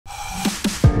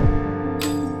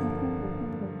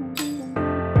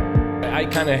I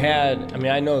kind of had, I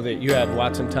mean, I know that you had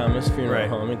Watson Thomas Funeral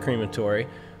Home and Crematory,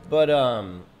 but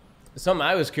something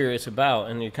I was curious about,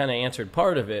 and you kind of answered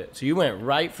part of it. So you went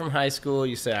right from high school,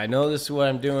 you said, I know this is what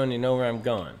I'm doing, you know where I'm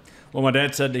going. Well, my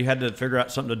dad said you had to figure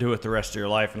out something to do with the rest of your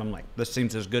life, and I'm like, this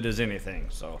seems as good as anything.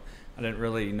 So I didn't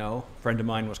really know. A friend of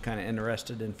mine was kind of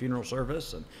interested in funeral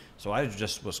service, and so I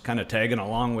just was kind of tagging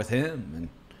along with him.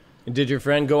 And did your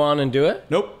friend go on and do it?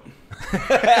 Nope.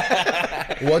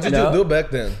 What did you do back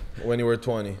then when you were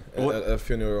 20 at a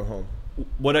funeral home?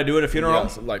 What'd I do at a funeral home?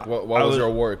 Yes, like what was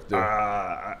your work there?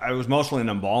 I was mostly an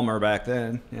embalmer back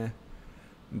then, yeah.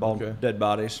 Embalm dead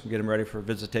bodies, get them ready for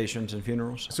visitations and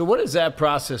funerals. So what is that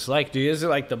process like? Is it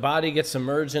like the body gets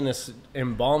submerged in this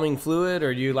embalming fluid,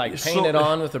 or do you like paint it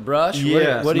on with a brush?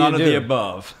 Yeah, what do none you do? of the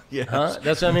above. Yes. Huh?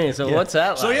 That's what I mean. So what's that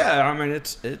like? So yeah, I mean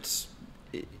it's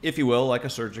if you will, like a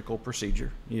surgical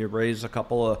procedure. You raise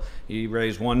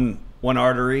one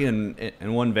artery and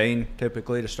one vein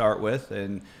typically to start with,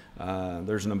 and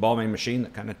there's an embalming machine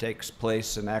that kind of takes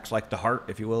place and acts like the heart,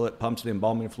 if you will. It pumps the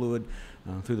embalming fluid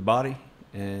through the body,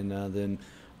 and then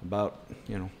about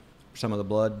some of the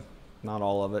blood, not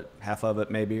all of it, half of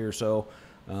it maybe or so,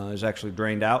 is actually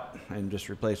drained out and just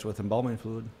replaced with embalming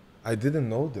fluid. I didn't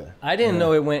know that. I didn't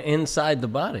know it went inside the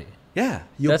body. Yeah,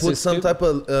 you put some type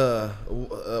of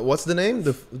what's the name?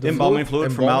 The embalming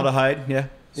fluid, formaldehyde. Yeah.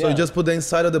 So you just put the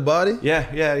inside of the body? Yeah.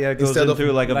 It goes in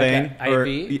through like a vein.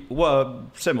 IV?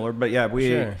 Well, similar, but yeah,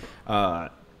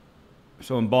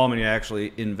 so embalming, you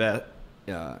actually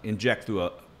inject through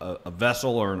a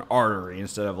vessel or an artery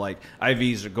instead of like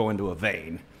IVs that go into a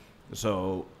vein.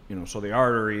 So so the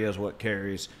artery is what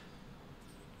carries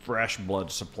fresh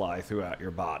blood supply throughout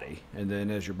your body, and then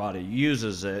as your body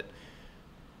uses it,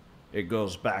 it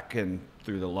goes back in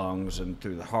through the lungs and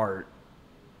through the heart,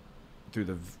 through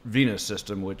the venous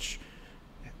system, which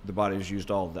the body's used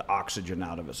all the oxygen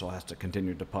out of it, so it has to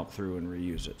continue to pump through and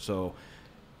reuse it. So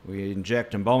we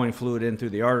inject embalming fluid in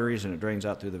through the arteries, and it drains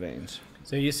out through the veins.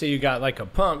 So you say you got like a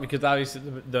pump, because obviously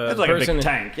the it's like person, a big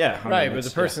tank, yeah. Right, but the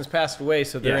person's passed away,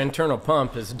 so their internal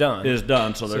pump is done. It is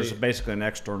done, so there's basically an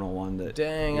external one that...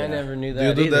 Dang, I never knew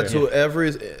that. Do you do that to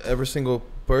every single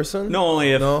person? No,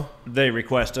 only if they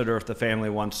request it or if the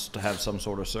family wants to have some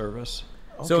sort of service.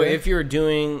 Okay. So if you're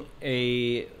doing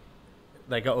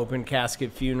like an open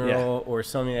casket funeral or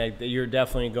something like that, you're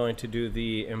definitely going to do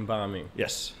the embalming.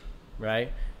 Yes.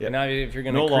 Right? Yep. And now if you're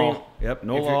going to no law. Yep,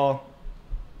 no law.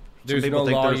 There's no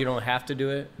law you don't have to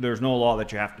do it? There's no law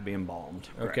that you have to be embalmed.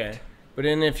 Okay. Correct. But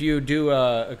then if you do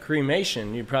a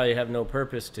cremation, you probably have no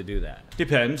purpose to do that.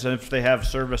 Depends. If they have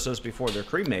services before they're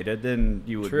cremated, then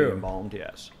you would be embalmed,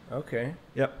 yes. Okay.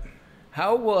 Yep.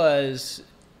 How was,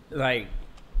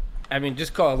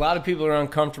 just call a lot of people are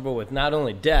uncomfortable with not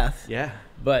only death,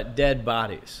 but dead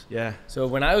bodies. Yeah. So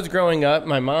when I was growing up,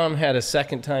 my mom had a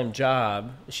second-time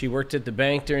job. She worked at the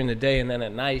bank during the day, and then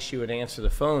at night she would answer the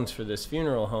phones for this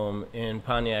funeral home in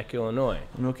Pontiac, Illinois.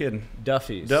 No kidding.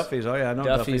 Duffy's. Oh yeah, I know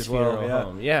Duffy's Funeral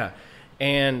Home. Yeah.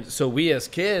 And so we as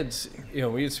kids, we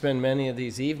would spend many of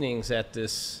these evenings at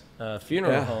this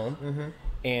funeral home. Mm-hmm.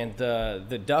 And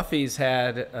the Duffys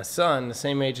had a son the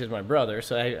same age as my brother,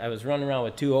 so I was running around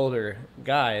with two older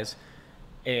guys,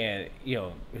 and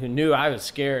who knew I was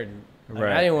scared.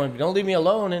 Right. I didn't want to. Don't leave me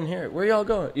alone in here. Where y'all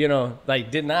going?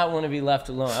 Did not want to be left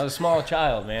alone. I was a small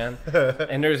child, man,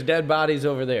 and there's dead bodies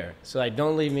over there, so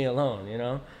don't leave me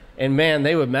alone. And man,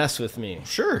 they would mess with me.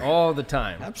 Sure. All the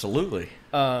time. Absolutely.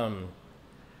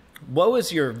 What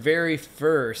was your very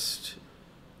first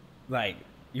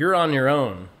you're on your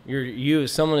own.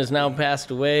 Someone has now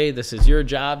passed away. This is your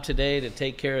job today to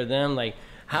take care of them.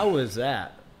 How was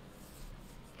that?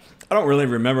 I don't really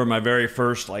remember my very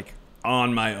first,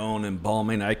 on my own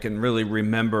embalming. I can really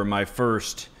remember my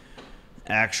first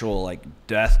actual,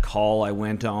 death call I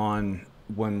went on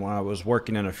when I was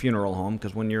working in a funeral home,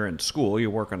 because when you're in school, you're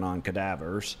working on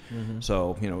cadavers. Mm-hmm.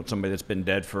 So, somebody that's been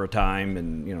dead for a time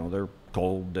and, they're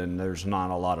cold and there's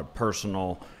not a lot of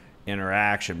personal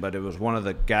interaction, but it was one of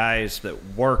the guys that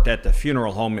worked at the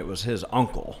funeral home. It was his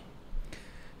uncle,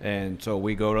 and so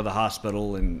we go to the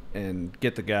hospital and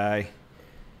get the guy,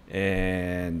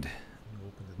 and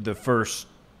the first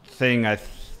thing I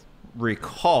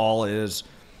recall is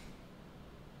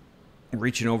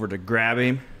reaching over to grab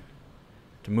him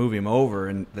to move him over,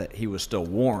 and that he was still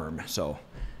warm. So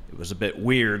it was a bit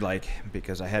weird,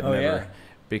 because I had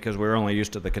because we were only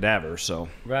used to the cadavers. So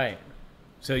right.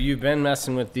 So you've been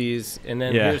messing with these, and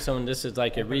then here's someone. This is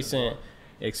a recent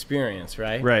experience,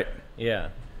 right? Right. Yeah.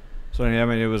 So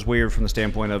it was weird from the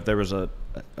standpoint of there was a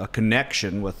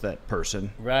connection with that person.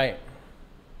 Right.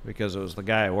 because it was the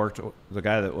guy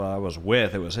that I was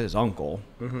with. It was his uncle,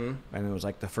 and it was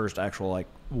like the first actual like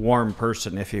warm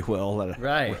person, if you will, that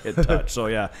I had touched. So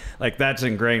yeah, like that's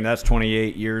ingrained. That's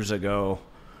 28 years ago.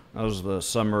 That was the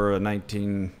summer of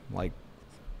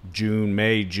June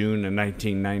of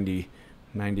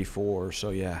 1994. So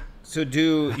yeah. So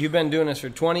you've been doing this for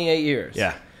 28 years?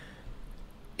 Yeah.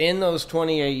 In those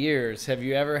 28 years, have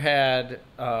you ever had,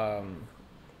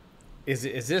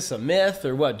 is this a myth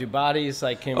or what? Do bodies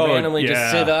randomly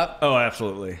just sit up? Oh,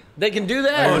 absolutely. They can do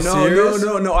that?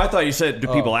 Oh, no. I thought you said, do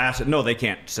people ask it? No, they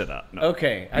can't sit up. No.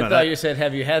 Okay. I thought you said,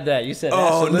 have you had that? You said,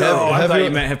 oh, absolutely. no. I thought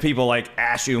you meant have people like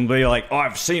ask you and be like, oh,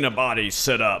 I've seen a body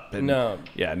sit up. And no.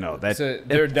 Yeah, no. So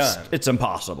they're done. It's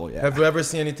impossible, yeah. Have you ever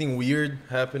seen anything weird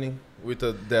happening with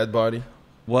a dead body?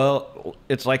 Well,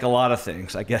 it's like a lot of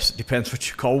things. I guess it depends what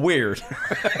you call weird.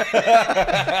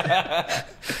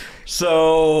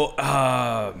 So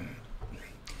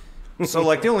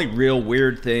like the only real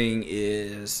weird thing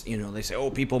is, they say, oh,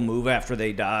 people move after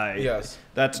they die. Yes.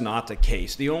 That's not the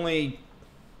case.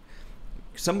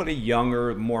 Somebody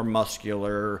younger, more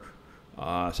muscular,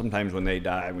 sometimes when they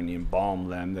die, when you embalm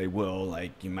them, they will,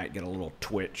 like, you might get a little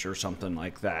twitch or something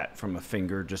like that from a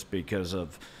finger just because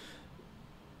of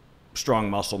strong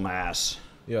muscle mass.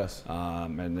 Yes.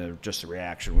 And just a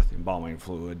reaction with the embalming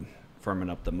fluid firming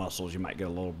up the muscles. You might get a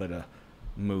little bit of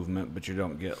movement, but you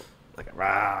don't get like a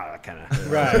rah kind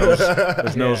of. Right.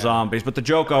 There's no zombies. But the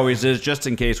joke always is, just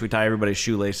in case we tie everybody's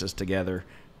shoelaces together,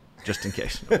 just in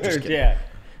case. No, just kidding. Yeah.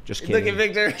 Just kidding. Look at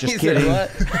Victor. Just he kidding. Said,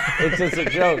 what? It's just a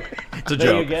joke. It's a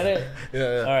joke. You get it?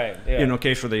 Yeah. All right. Yeah. In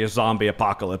case for the zombie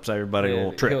apocalypse, everybody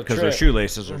will trip he'll because their trip.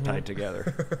 shoelaces are tied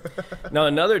together. Now,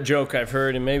 another joke I've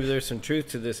heard, and maybe there's some truth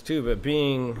to this too, but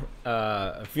being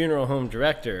a funeral home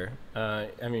director,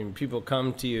 people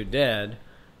come to you dead,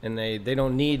 and they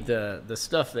don't need the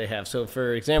stuff they have. So,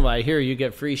 for example, I hear you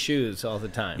get free shoes all the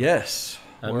time. Yes.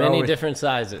 Many different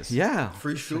sizes. Yeah.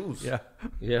 Free shoes. Yeah.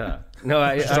 Yeah. No,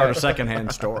 I Start a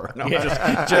secondhand store. No,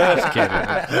 Yeah. just kidding.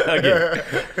 Again,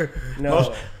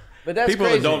 no. But that's people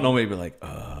crazy. that don't know me be like,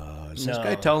 is this No.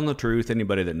 guy telling the truth?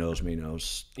 Anybody that knows me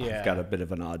knows Yeah. I've got a bit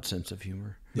of an odd sense of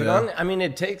humor. But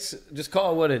it takes, just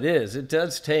call it what it is. It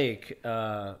does take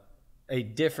a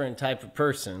different type of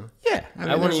person. Yeah.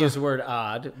 I wouldn't use the word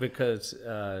odd because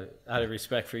out of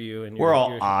respect for you. And We're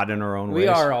all odd in our own ways. We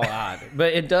are all odd.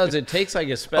 But it takes like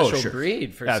a special sure.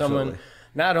 breed for Absolutely. someone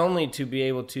not only to be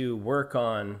able to work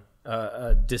on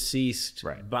a deceased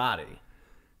Right. body,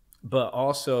 but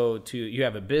also you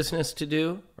have a business to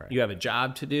do, Right. you have a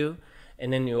job to do,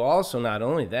 and then you also, not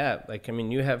only that,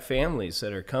 you have families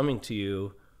that are coming to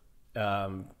you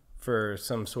for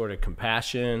some sort of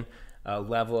compassion,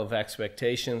 level of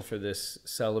expectation for this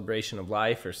celebration of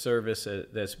life or service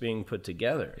that's being put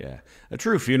together. Yeah. A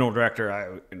true funeral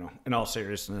director, in all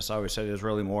seriousness, I always say is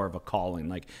really more of a calling.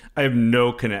 Like, I have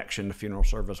no connection to funeral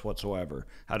service whatsoever.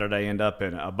 How did I end up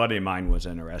in it? A buddy of mine was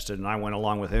interested, and I went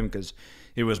along with him because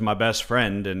he was my best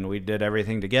friend, and we did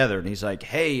everything together. And he's like,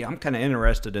 hey, I'm kind of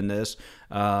interested in this.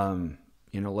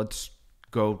 Let's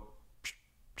go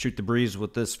shoot the breeze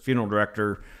with this funeral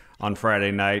director on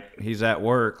Friday night. He's at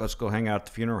work. Let's go hang out at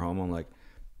the funeral home. I'm like,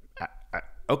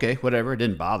 okay, whatever. It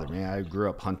didn't bother me. I grew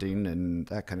up hunting and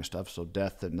that kind of stuff, so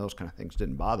death and those kind of things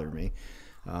didn't bother me.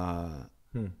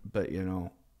 But, to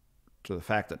the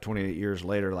fact that 28 years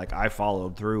later, like, I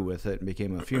followed through with it and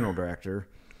became a funeral director,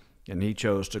 and he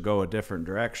chose to go a different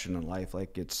direction in life.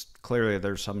 Like, it's clearly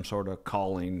there's some sort of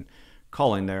calling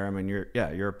there. I mean,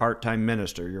 you're a part-time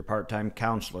minister, you're a part-time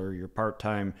counselor, you're a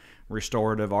part-time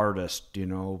restorative artist,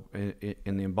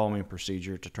 in the embalming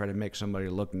procedure to try to make somebody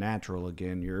look natural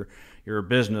again. You're a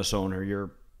business owner,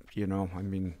 you're You're at a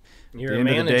the end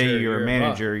manager, of the day, you're a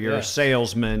manager, boss. you're Yeah. a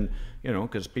salesman,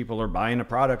 because people are buying a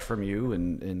product from you,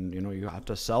 and you have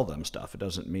to sell them stuff. It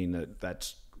doesn't mean that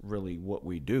that's really what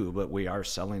we do, but we are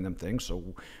selling them things, so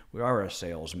we are a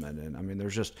salesman. And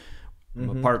there's just I'm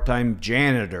a part-time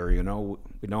janitor, we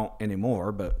don't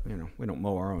anymore, but we don't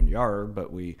mow our own yard,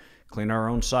 but we clean our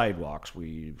own sidewalks,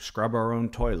 we scrub our own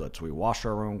toilets, we wash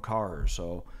our own cars.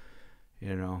 So we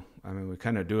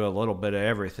kind of do a little bit of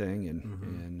everything.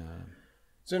 And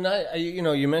So now,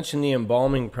 you mentioned the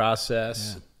embalming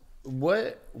process.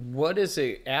 Yeah. What is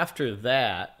it after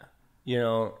that?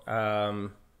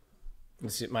 Let's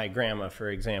see, my grandma, for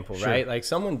example, Sure. right? Like,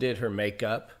 someone did her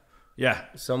makeup. yeah,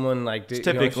 Someone it's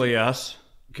typically us.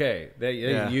 Okay,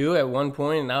 Yeah. You at one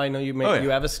point. Now I know you Oh, yeah. you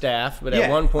have a staff, but Yeah.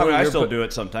 at one point I you're still do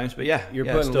it sometimes, but yeah, You're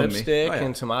yeah, it's putting still me. lipstick Oh, yeah.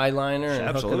 and some eyeliner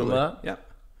and hooking them up. Yeah.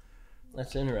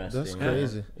 That's interesting. That's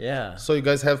crazy. Yeah. So you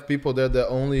guys have people there that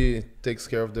only takes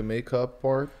care of the makeup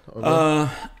part? Or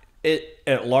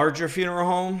At larger funeral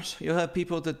homes, you'll have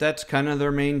people that's kind of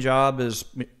their main job is,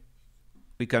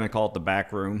 we kind of call it the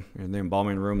back room. In the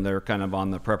embalming room, they're kind of on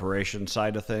the preparation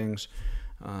side of things.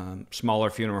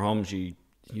 Smaller funeral homes,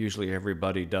 usually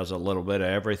everybody does a little bit of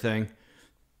everything.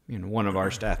 You know, one of our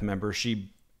staff members,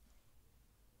 she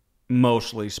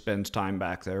mostly spends time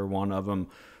back there. One of them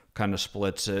kind of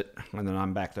splits it, and then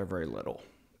I'm back there very little.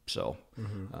 So,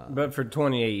 but for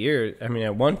 28 years, I mean,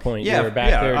 at one point you were back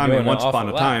there. I doing mean, once upon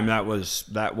a lot. time, that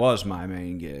was my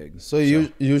main gig. So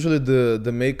usually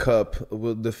the makeup,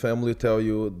 will the family tell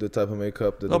you the type of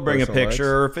makeup that they'll bring a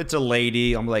picture. likes? If it's a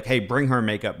lady, I'm like, hey, bring her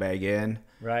makeup bag in.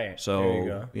 Right. So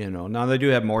there you go. Now they do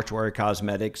have mortuary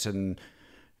cosmetics, and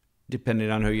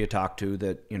depending on who you talk to,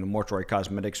 that mortuary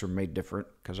cosmetics are made different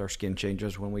because our skin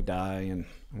changes when we die, and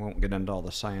I won't get into all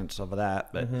the science of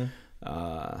that, but.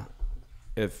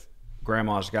 If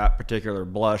grandma's got particular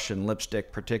blush and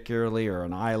lipstick particularly, or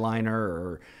an eyeliner,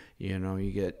 or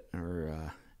you get, or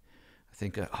I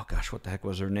think oh gosh, what the heck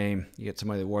was her name? You get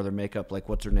somebody that wore their makeup like,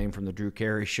 what's her name from the Drew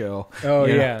Carey show? Oh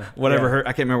whatever yeah. her,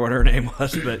 I can't remember what her name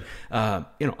was, but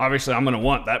obviously I'm going to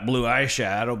want that blue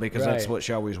eyeshadow because that's what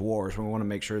she always wore. So we want to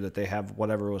make sure that they have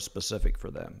whatever was specific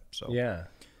for them. So yeah.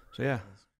 So yeah.